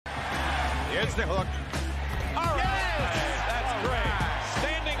Here's the hook. All right. Yes! That's great.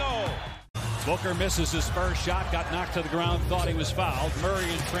 Standing O. Booker misses his first shot, got knocked to the ground, thought he was fouled.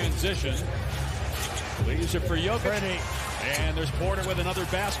 Murray in transition. Leaves it for Jokic. And there's Porter with another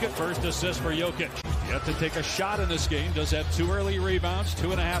basket. First assist for Jokic. Yet to take a shot in this game. Does have 2 early rebounds.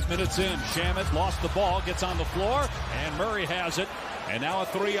 2.5 minutes in. Shamet lost the ball. Gets on the floor. And Murray has it. And now a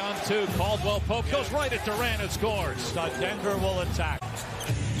 3-on-2. Caldwell Pope goes right at Durant and scores. Denver will attack.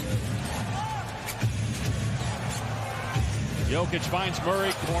 Jokic finds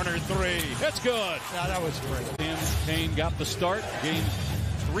Murray. Corner 3. It's good. Now that was great. Kane got the start. Game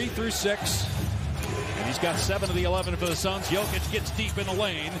 3 through 6. And he's got 7 of the 11 for the Suns. Jokic gets deep in the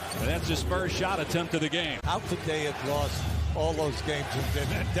lane. And that's his first shot attempt of the game. How could they have lost all those games in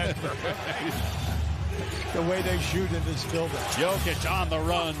Denver? The way they shoot in this building. Jokic on the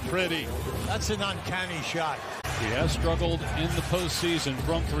run. Pretty. That's an uncanny shot. He has struggled in the postseason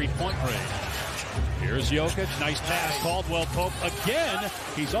from three-point range. Here's Jokic. Nice pass. Caldwell Pope again.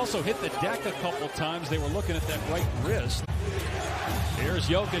 He's also hit the deck a couple times. They were looking at that right wrist. Here's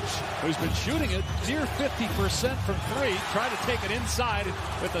Jokic, who's been shooting it near 50% from 3. Tried to take it inside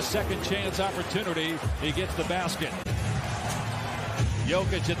with a second chance opportunity. He gets the basket.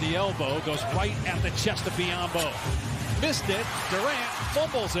 Jokic at the elbow, goes right at the chest of Biyombo. Missed it. Durant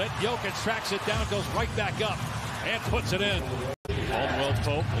fumbles it. Jokic tracks it down, goes right back up, and puts it in. Caldwell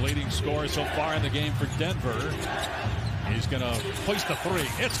Pope, the leading scorer so far in the game for Denver. He's going to place the 3.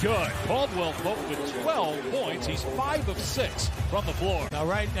 It's good. Caldwell Pope with 12 points. He's 5 of 6 from the floor. Now,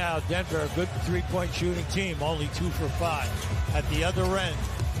 right now, Denver, a good three-point shooting team, only 2 for 5. At the other end,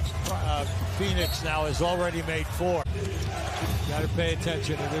 Phoenix now has already made 4. Got to pay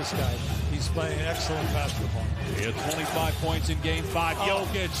attention to this guy. He's playing excellent basketball. He had 25 points in Game 5.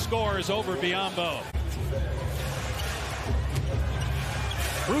 Jokic scores over Biyombo.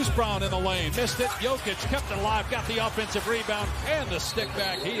 Bruce Brown in the lane. Missed it. Jokic kept it alive. Got the offensive rebound and the stick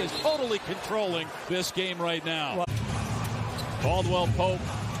back. He is totally controlling this game right now. Caldwell Pope.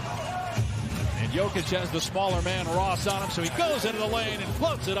 And Jokic has the smaller man, Ross, on him. So he goes into the lane and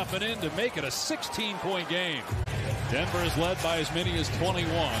floats it up and in to make it a 16-point game. Denver is led by as many as 21.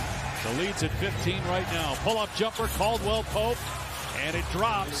 The lead's at 15 right now. Pull-up jumper, Caldwell Pope. And it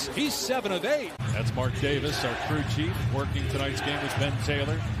drops. He's 7 of 8. That's Mark Davis, our crew chief, working tonight's game with Ben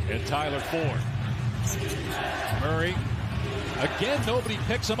Taylor and Tyler Ford. Murray. Again, nobody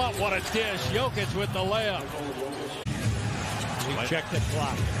picks him up. What a dish. Jokic with the layup. He checked the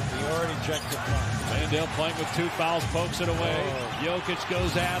clock. He already checked the clock. Landale playing with 2 fouls, pokes it away. Jokic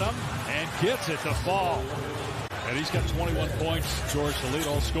goes at him and gets it to fall. And he's got 21 points. George, the lead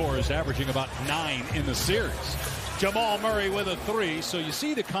all scorers, averaging about 9 in the series. Jamal Murray with a 3, so you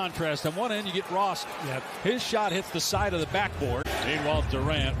see the contrast. On one end, you get Ross. Yep. His shot hits the side of the backboard. Meanwhile,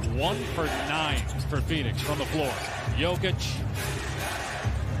 Durant, 1 for 9 for Phoenix from the floor. Jokic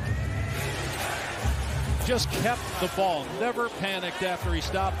just kept the ball, never panicked after he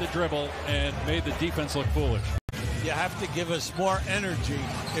stopped the dribble and made the defense look foolish. You have to give us more energy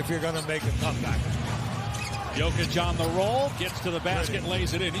if you're going to make a comeback. Jokic on the roll, gets to the basket,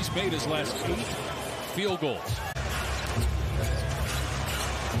 lays it in. He's made his last 8 field goals.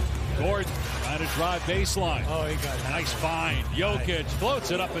 Gordon trying to drive baseline. Oh, he got it. Nice find. Jokic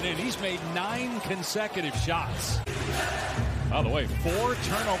floats it up and in. He's made 9 consecutive shots. By the way, 4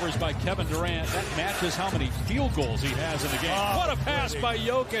 turnovers by Kevin Durant. That matches how many field goals he has in the game. Oh, what a pass by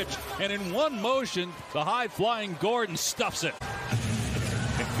Jokic. And in one motion, the high-flying Gordon stuffs it.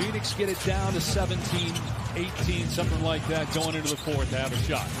 And Phoenix get it down to 17, 18, something like that, going into the fourth to have a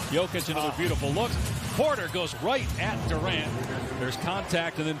shot. Jokic, another beautiful look. Porter goes right at Durant. There's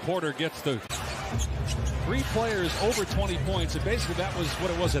contact, and then Porter gets the 3 players over 20 points, and basically that was what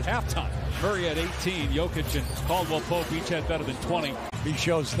it was at halftime. Murray had 18, Jokic and Caldwell Pope each had better than 20. He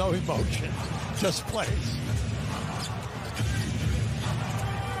shows no emotion, just plays.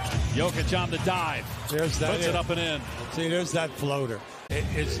 Jokic on the dive. There's that. Puts it up and in. See, there's that floater.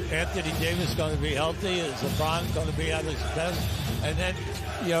 Is Anthony Davis going to be healthy? Is LeBron going to be at his best? And then,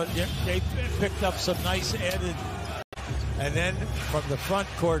 you know, they picked up some nice added. And then from the front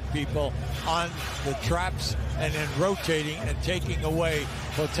court people on the traps and then rotating and taking away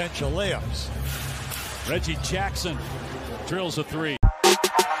potential layups. Reggie Jackson drills a 3.